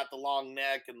head. He's got the long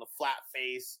neck and the flat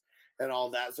face and all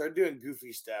that. So they're doing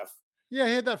goofy stuff. Yeah,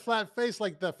 he had that flat face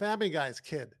like the Family Guy's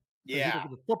kid. Yeah.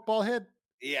 The football head.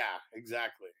 Yeah,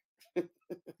 exactly.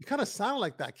 He kind of sounded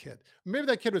like that kid. Maybe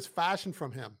that kid was fashioned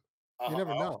from him. You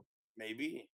never know.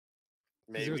 Maybe.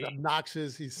 He was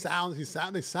obnoxious. They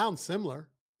sound similar.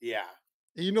 Yeah.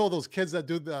 And those kids that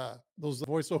do those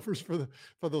voiceovers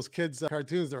for those kids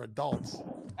cartoons, they're adults.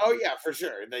 Oh yeah, for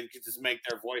sure. They could just make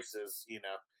their voices,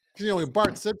 with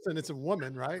Bart Simpson, it's a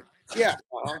woman, right? Yeah.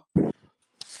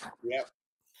 Yep.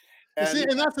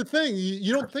 And that's the thing.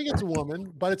 You don't think it's a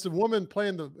woman, but it's a woman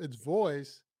playing its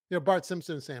voice. Bart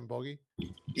Simpson and Sam Bogey.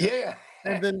 Yeah.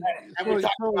 And then you're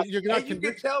not you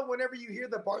can tell whenever you hear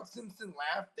the Bart Simpson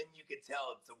laugh, then you can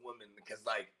tell it's a woman because,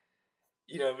 like,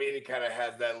 it kind of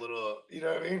has that little,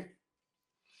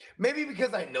 Maybe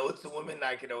because I know it's a woman,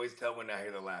 I can always tell when I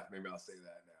hear the laugh. Maybe I'll say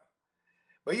that now.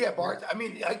 But yeah, Bart.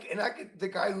 The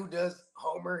guy who does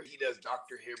Homer, he does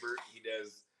Dr. Hibbert,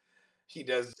 he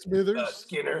does Smithers,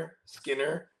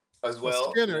 Skinner as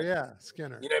well. Skinner, yeah,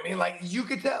 Skinner. You know what I mean? Like you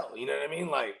could tell. You know what I mean?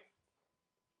 Like,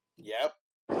 yep.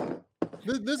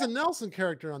 There's a Nelson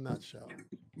character on that show.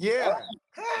 Yeah.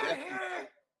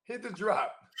 Hit the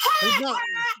drop. He's not.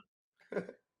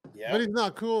 Yeah. But he's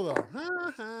not cool though.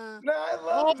 No, I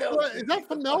love Nelson. Is that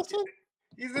from Nelson?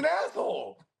 He's an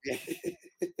asshole.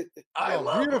 I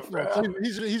love beautiful. him,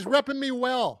 He's repping me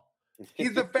well.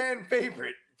 He's a fan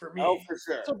favorite for me. Oh, for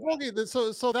sure. So Bogey,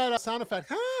 so that sound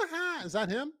effect, is that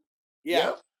him?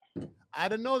 Yeah. Yep. I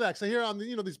didn't know that. So here on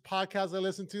the these podcasts I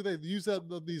listen to, they use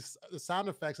these sound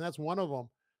effects, and that's one of them.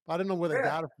 But I didn't know where they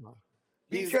got it from.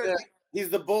 He's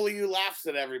the bully who laughs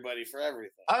at everybody for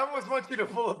everything. I almost want you to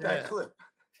pull up that clip.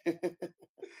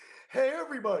 Hey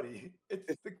everybody,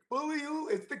 it's the bully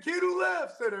it's the kid who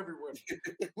laughs at everyone.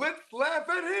 Let's laugh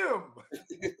at him.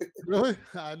 Really?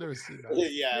 I never seen that.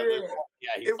 Yeah.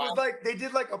 It was like they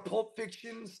did like a Pulp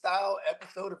Fiction style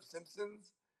episode of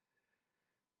Simpsons,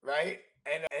 right?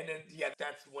 And then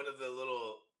that's one of the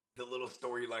little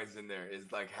storylines in there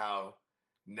is like how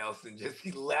Nelson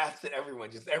he laughs at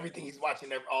everyone, just everything he's watching,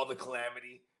 all the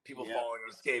calamity, people falling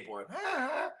on a skateboard.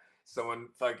 Someone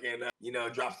fucking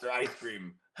drops their ice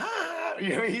cream.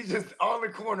 He's just on the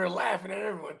corner laughing at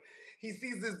everyone. He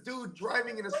sees this dude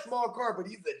driving in a small car, but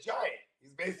he's a giant.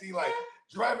 He's basically like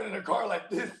driving in a car like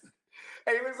this.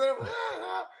 And he looks at him.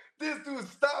 This dude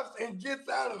stops and gets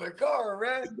out of the car,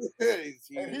 right? And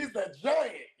he's a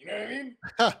giant. You know what I mean?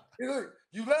 He's like,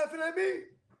 you laughing at me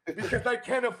because I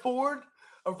can't afford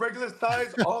a regular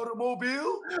size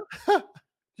automobile?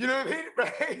 You know what I mean?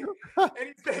 Right? And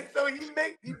he said, so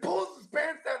he pulls his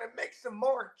pants down and makes them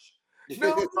march.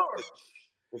 No march.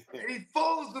 And he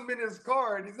follows them in his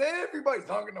car and he said, everybody's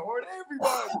honking the horn,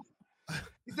 everybody.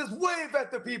 He says, wave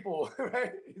at the people,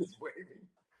 right? He's waving.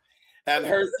 And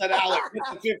her said, Alex, it's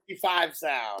the 55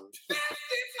 sound.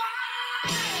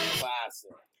 55!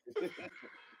 Classic.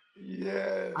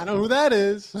 Yeah. I know who that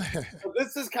is. So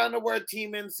this is kind of where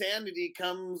Team Insanity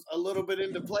comes a little bit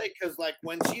into play because, like,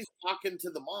 when she's talking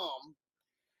to the mom,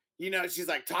 she's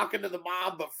like talking to the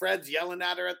mom, but Fred's yelling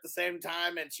at her at the same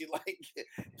time, and she like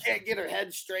can't get her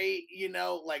head straight.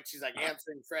 Like she's like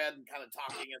answering Fred and kind of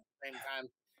talking at the same time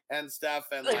and stuff,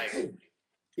 and like.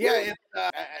 Yeah,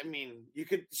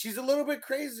 she's a little bit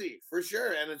crazy for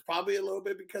sure. And it's probably a little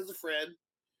bit because of Fred.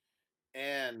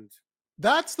 And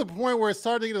that's the point where it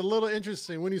started to get a little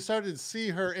interesting when you started to see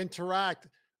her interact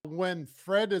when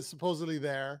Fred is supposedly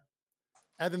there.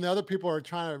 And then the other people are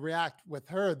trying to react with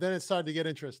her. Then it started to get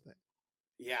interesting.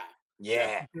 Yeah.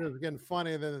 Yeah. It was getting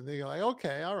funny. And then they're like,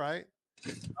 okay, all right.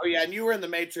 Oh, yeah. And you were in the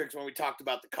Matrix when we talked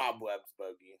about the cobwebs,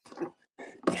 Bogey.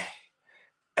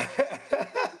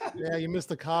 Yeah, you missed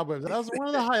the cobwebs. That was one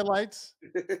of the highlights.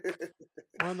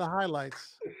 One of the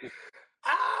highlights.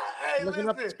 looking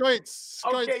up listen. skates.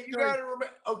 Okay, you gotta remember.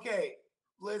 Okay,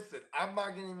 listen. I'm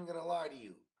not even gonna lie to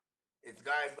you. It's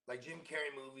guys like Jim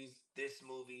Carrey movies. This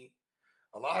movie.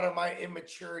 A lot of my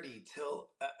immaturity till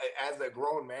as a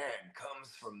grown man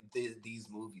comes from these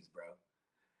movies, bro.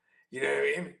 You know what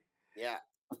I mean? Yeah.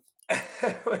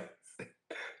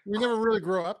 We never really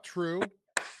grow up. True.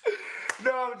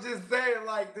 No, I'm just saying,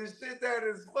 like, the shit that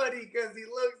is funny because he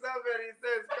looks up and he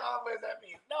says comments. That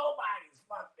means nobody's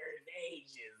fucked their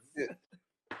ages.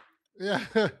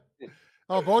 Yeah.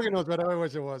 Oh, Bogey knows better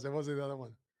which it was. It wasn't the other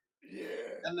one. Yeah.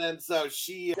 And then so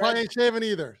she probably ain't shaving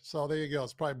either. So there you go.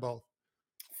 It's probably both.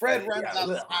 Fred runs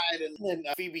outside, and then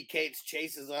Phoebe Cates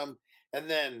chases him, and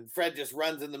then Fred just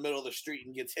runs in the middle of the street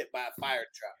and gets hit by a fire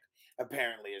truck.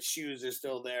 Apparently, his shoes are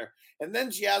still there, and then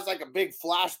she has like a big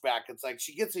flashback. It's like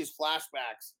she gets these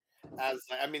flashbacks as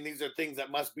I mean, these are things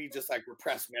that must be just like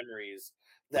repressed memories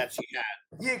that she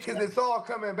had. Yeah, because it's all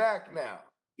coming back now.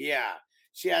 Yeah,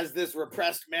 she has this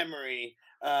repressed memory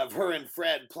of her and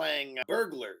Fred playing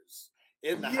burglars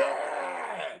in the house.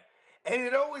 And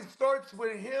it always starts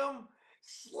with him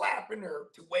slapping her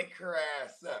to wake her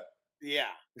ass up.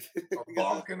 Yeah. Or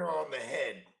bonking her on the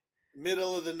head.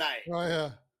 Middle of the night. Oh,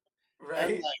 yeah.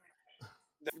 Right? And,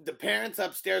 like, the parents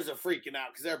upstairs are freaking out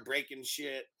because they're breaking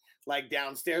shit like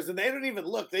downstairs, and they don't even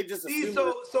look. They just see.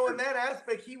 So in that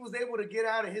aspect, he was able to get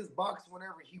out of his box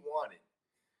whenever he wanted.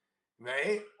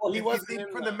 Right? Well, he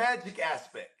wasn't from the magic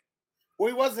aspect. Well,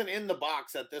 he wasn't in the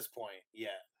box at this point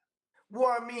yet.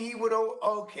 Well, I mean, he would.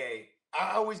 Okay,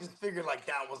 I always just figured like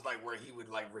that was like where he would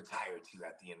like retire to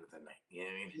at the end of the night. You know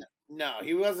what I mean? No,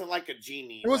 he wasn't like a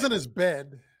genie. It wasn't his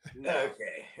bed. No.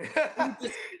 Okay.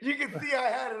 You can see I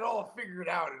had it all figured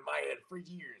out in my head for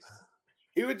years.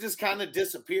 He would just kind of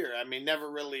disappear. I mean,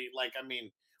 never really like. I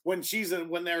mean, when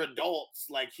they're adults,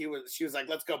 like she was like,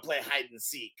 let's go play hide and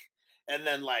seek. And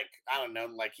then, like, I don't know,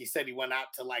 like he said he went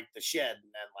out to like the shed,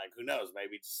 and then, like, who knows,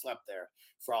 maybe he just slept there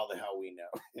for all the hell we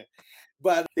know.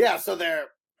 But yeah, so they're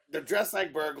dressed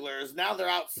like burglars. Now they're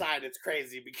outside. It's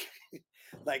crazy because,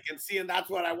 like, and that's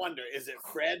what I wonder: is it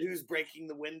Fred who's breaking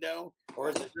the window,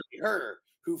 or is it really her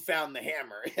who found the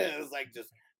hammer? It was like just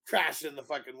crashing the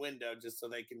fucking window just so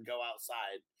they can go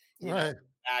outside, right?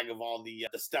 Bag of all the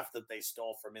stuff that they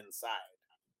stole from inside.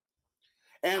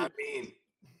 And I mean,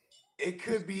 it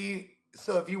could be.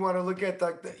 So if you want to look at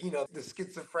like the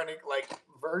schizophrenic like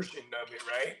version of it,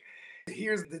 right?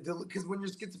 Here's because when you're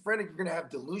schizophrenic, you're gonna have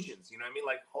delusions. You know what I mean?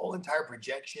 Like whole entire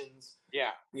projections.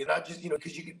 Yeah. You're not just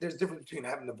because there's difference between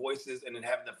having the voices and then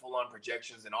having the full on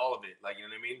projections and all of it. Like you know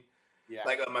what I mean? Yeah.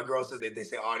 Like my girl says they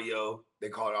say audio. They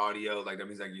call it audio. Like that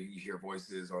means like you hear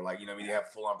voices or like you know what I mean. They have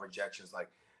full on projections. Like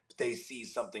they see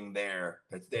something there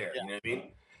that's there. Yeah. You know what I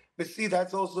mean? But see,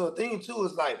 that's also a thing too.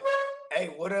 Is like, hey,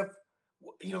 what if?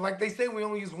 Like they say, we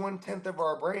only use 1/10 of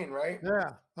our brain, right?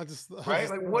 Yeah, right.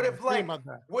 Like, what if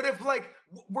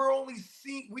we're only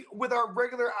seeing with our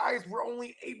regular eyes, we're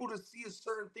only able to see a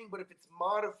certain thing, but if it's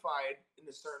modified in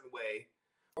a certain way,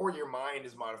 or your mind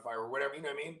is modified, or whatever, you know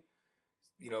what I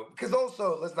mean? Because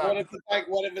also let's not.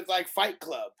 What if it's like Fight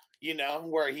Club?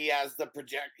 Where he has the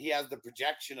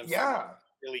projection of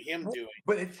really him doing,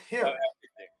 but it's him.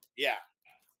 Yeah.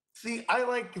 See, I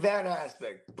like that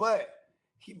aspect, but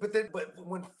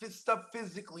when stuff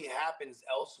physically happens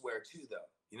elsewhere too, though,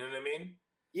 you know what I mean?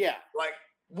 Yeah. Like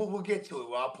we'll get to it.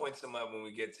 Well, I'll point some up when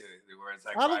we get to it. Where it's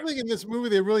like I don't think in this movie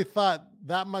they really thought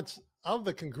that much of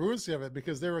the congruency of it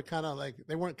because they were kind of like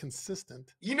they weren't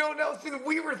consistent. Nelson,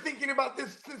 we were thinking about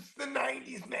this since the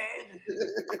 90s,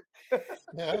 man.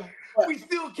 Yeah. We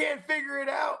still can't figure it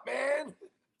out, man.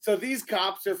 So these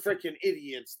cops are freaking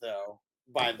idiots, though.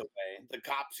 By the way, the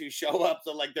cops who show up,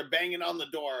 so like they're banging on the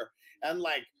door. And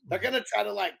like they're gonna try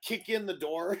to like kick in the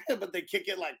door, but they kick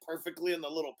it like perfectly in the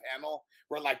little panel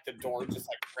where like the door just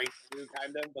like breaks through,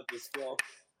 kind of. But they still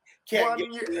can't.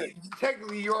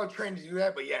 Technically, you're all trained to do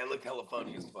that, but yeah, it looked hella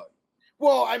funny as fuck.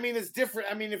 Well, I mean, it's different.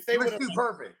 I mean, if they would have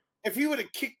perfect, if he would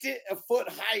have kicked it a foot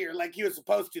higher like he was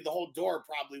supposed to, the whole door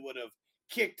probably would have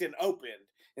kicked and opened.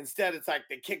 Instead, it's like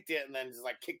they kicked it and then just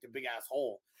like kicked a big ass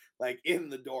hole like in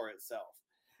the door itself.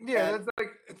 Yeah,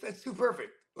 that's too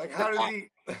perfect. Like, how does he?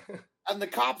 And the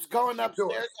cops going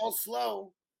upstairs all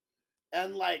slow,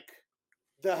 and like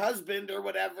the husband or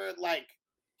whatever, like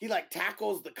he like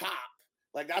tackles the cop,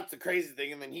 like that's the crazy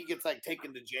thing, and then he gets like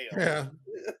taken to jail,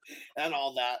 and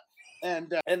all that,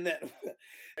 and then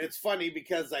it's funny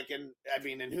because like and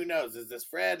who knows, is this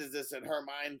Fred? Is this in her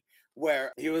mind?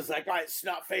 Where he was like, all right,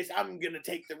 snot face, I'm gonna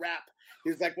take the rap.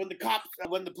 He was like, when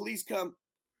the police come,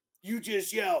 you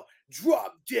just yell,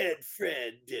 drop dead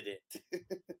Fred did it.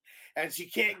 And she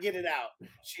can't get it out.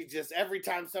 She just, every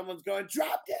time someone's going,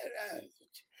 drop dead,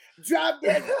 Drop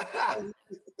dead.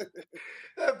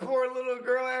 That poor little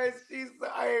girl, she's,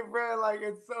 I bro, like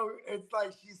it's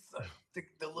like she's so,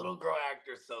 the little girl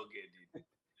actor's so good, dude.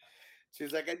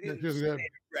 She's like, I didn't say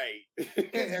it right.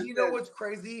 Because you know what's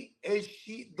crazy is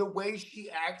the way she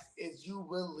acts is you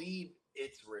believe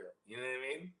it's real. You know what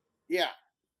I mean? Yeah.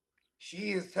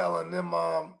 She is telling them,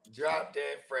 Mom, Drop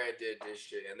Dead Fred did this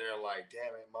shit, and they're like,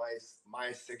 damn it, my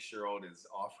 6-year-old is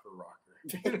off her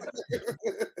rocker.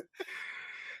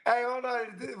 Hey, hold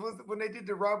on. When they did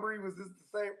the robbery, was this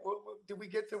the same? Did we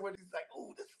get to when he's like,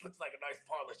 oh, this looks like a nice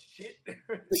polished shit?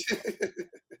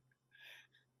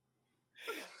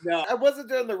 No, I wasn't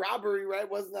during the robbery, right?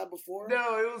 Wasn't that before?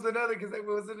 No, it was another, because it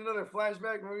was another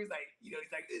flashback where he's like, he's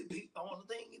like, poop on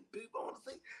the thing, and poop on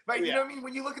the thing. Right? You know what I mean?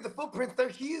 When you look at the footprints, they're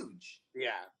huge.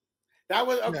 Yeah. That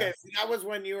was okay. Yeah. So that was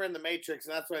when you were in the Matrix,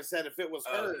 and that's why I said if it was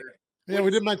her. Yeah, we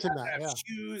did mention that. Yeah.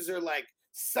 Shoes or like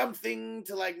something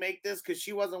to like make this, because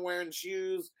she wasn't wearing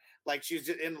shoes. Like she's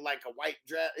just in like a white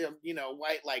dress,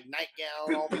 white like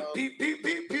nightgown almost. Peep, peep,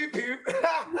 peep, peep, peep.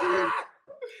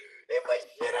 It was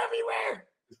shit everywhere.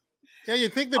 Yeah, you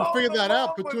think they'd figure that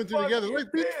out, put 2 and 2 together.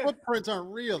 Like, these footprints aren't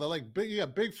real. They're like big. You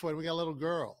got Bigfoot. We got a little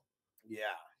girl. Yeah.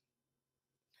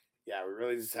 Yeah, we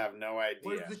really just have no idea.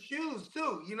 Where's the shoes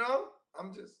too? You know,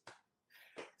 I'm just.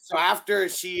 So after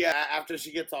she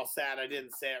gets all sad, I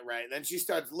didn't say it right. Then she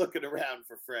starts looking around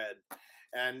for Fred,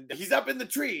 and he's up in the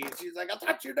tree. And she's like, "I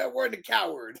thought you weren't a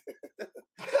coward.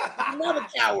 I'm not a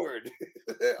coward.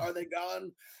 Are they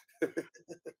gone?"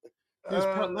 He's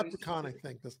part leprechaun, I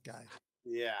think. This guy.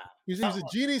 Yeah, he's a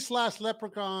genie /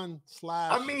 leprechaun /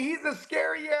 I mean, he's a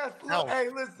scary ass. Hey,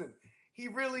 listen, he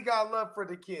really got love for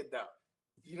the kid, though.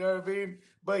 You know what I mean?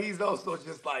 But he's also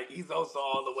just like, he's also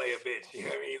all the way a bitch. You know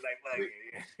what I mean? He's like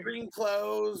green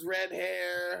clothes, red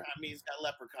hair. I mean, he's got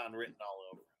leprechaun written all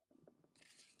over.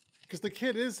 Because the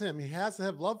kid is him. He has to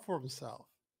have love for himself.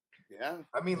 Yeah.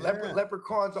 I mean,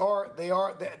 leprechauns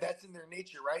that's in their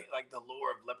nature, right? Like the lore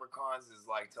of leprechauns is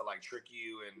like to like trick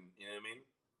you, and you know what I mean?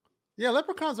 Yeah,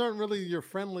 leprechauns aren't really your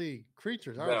friendly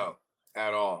creatures, are they? No,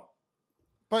 at all.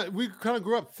 But we kind of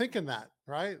grew up thinking that,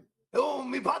 right? Oh,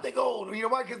 me pot de gold. You know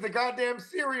why? Because the goddamn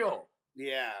cereal.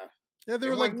 Yeah. Yeah, they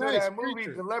were like nice that movie,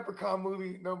 the Leprechaun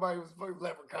movie. Nobody was fucking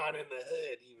Leprechaun in the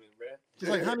hood, even, bro.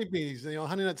 Just like honeybees,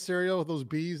 Honey Nut cereal with those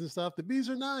bees and stuff. The bees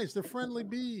are nice. They're friendly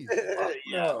bees.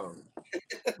 Yeah.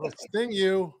 They'll sting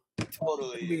you.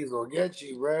 Totally. Bees will get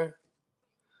you, bro.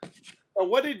 So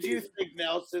what did you think,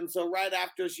 Nelson? So right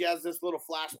after she has this little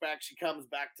flashback, she comes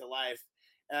back to life,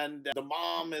 and the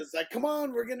mom is like, "Come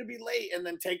on, we're gonna be late," and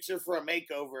then takes her for a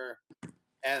makeover,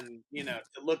 and to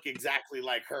look exactly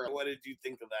like her. What did you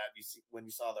think of that? When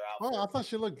you saw their outfit? Oh, I thought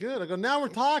she looked good. I go, now we're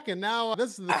talking. Now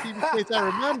this is the TV states I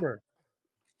remember.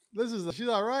 She's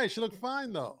all right. She looked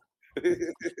fine though.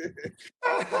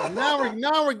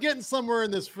 now we're getting somewhere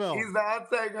in this film. He's I'll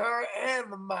take her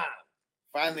and the mom.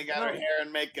 Finally got her hair and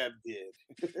makeup did.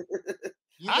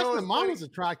 Actually, the mom was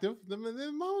attractive. The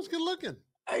mom was good looking.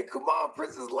 Hey, come on,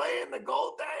 Princess Leia and the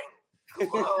gold thing.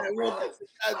 Come on,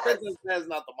 Princess Leia's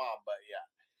not the mom, but yeah.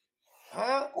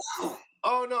 Huh?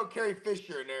 Oh no, Carrie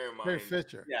Fisher. Never mind. Carrie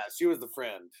Fisher. Yeah, she was the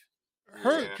friend.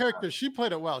 Her character, she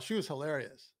played it well. She was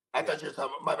hilarious. I thought you were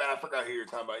talking about, my bad, I forgot who you were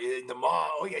talking about. The mom.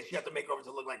 Oh yeah, she had to make over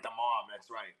to look like the mom. That's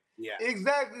right. Yeah.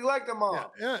 Exactly like the mom.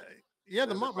 Yeah,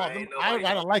 the mom. I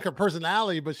don't like her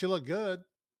personality, but she looked good.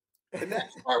 The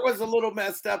next part was a little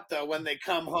messed up though, when they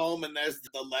come home and there's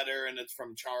the letter and it's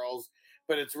from Charles,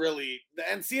 but it's really,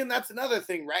 and that's another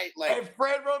thing, right? Like, and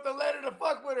Fred wrote the letter to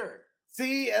fuck with her.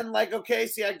 See, and like, okay,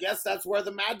 I guess that's where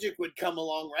the magic would come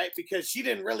along, right? Because she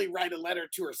didn't really write a letter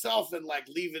to herself and like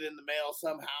leave it in the mail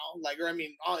somehow. Like, or I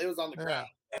mean, it was on the ground.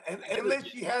 And then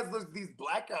she has these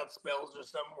blackout spells or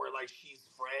something where like she's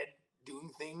Fred doing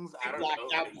things. I don't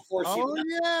know.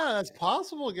 Yeah, that's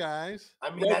possible, guys.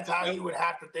 I mean, that's how you would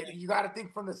have to think. You got to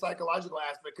think from the psychological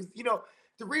aspect, because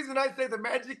the reason I say the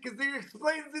magic, because it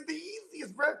explains it the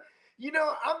easiest, bro.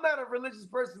 I'm not a religious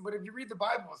person, but if you read the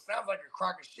Bible, it sounds like a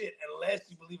crock of shit unless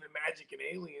you believe in magic and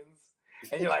aliens.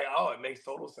 And you're like, oh, it makes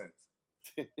total sense.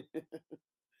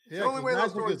 The only way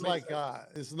magic is like,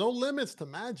 there's no limits to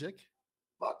magic.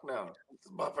 Fuck no.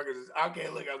 This motherfucker is,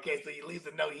 okay, so you at least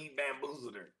know he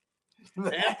bamboozled her.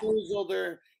 Bamboozled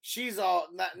her. She's all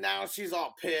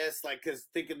pissed, like, because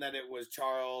thinking that it was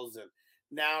Charles. And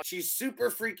now she's super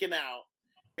freaking out.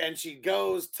 And she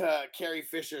goes to Carrie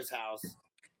Fisher's house.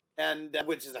 And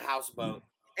which is a houseboat,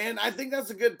 and I think that's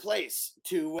a good place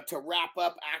to wrap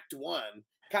up Act 1.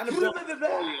 Kind of build the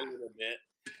story a little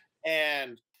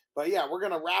bit, but yeah, we're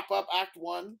gonna wrap up Act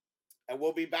 1, and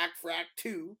we'll be back for Act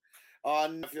 2.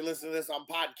 if you're listening to this on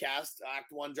podcast,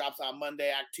 Act 1 drops on Monday,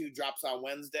 Act 2 drops on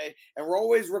Wednesday. And we're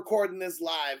always recording this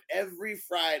live every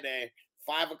Friday,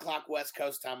 5 o'clock West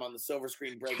Coast time on the Silver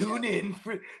Screen Breakdown.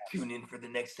 Tune in for the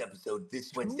next episode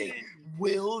this Wednesday.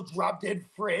 Will Drop Dead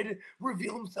Fred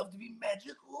reveal himself to be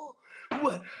magical?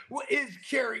 What is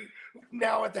Carrie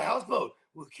now at the houseboat?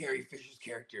 Will Carrie Fisher's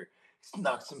character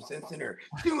knock some sense in her?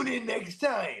 Tune in next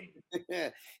time.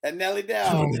 And Nelly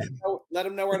Dell, let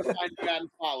them know where to find you and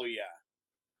follow you.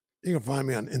 You can find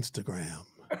me on Instagram,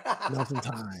 Nelson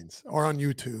Tynes, or on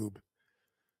YouTube.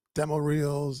 Demo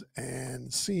reels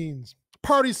and scenes,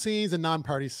 party scenes and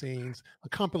non-party scenes, a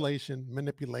compilation,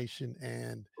 manipulation,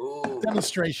 and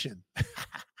demonstration.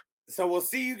 So we'll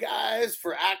see you guys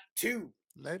for Act 2.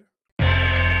 Later.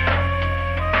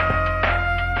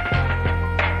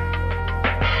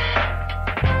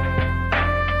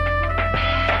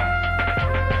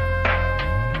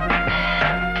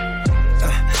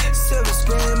 Silver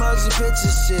screen, motion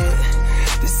picture shit.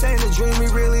 This ain't a dream, we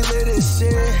really lit this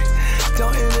shit.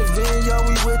 Don't intervene, yo,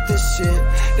 we with this shit.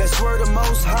 That's where the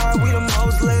most high, we the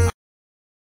most lit.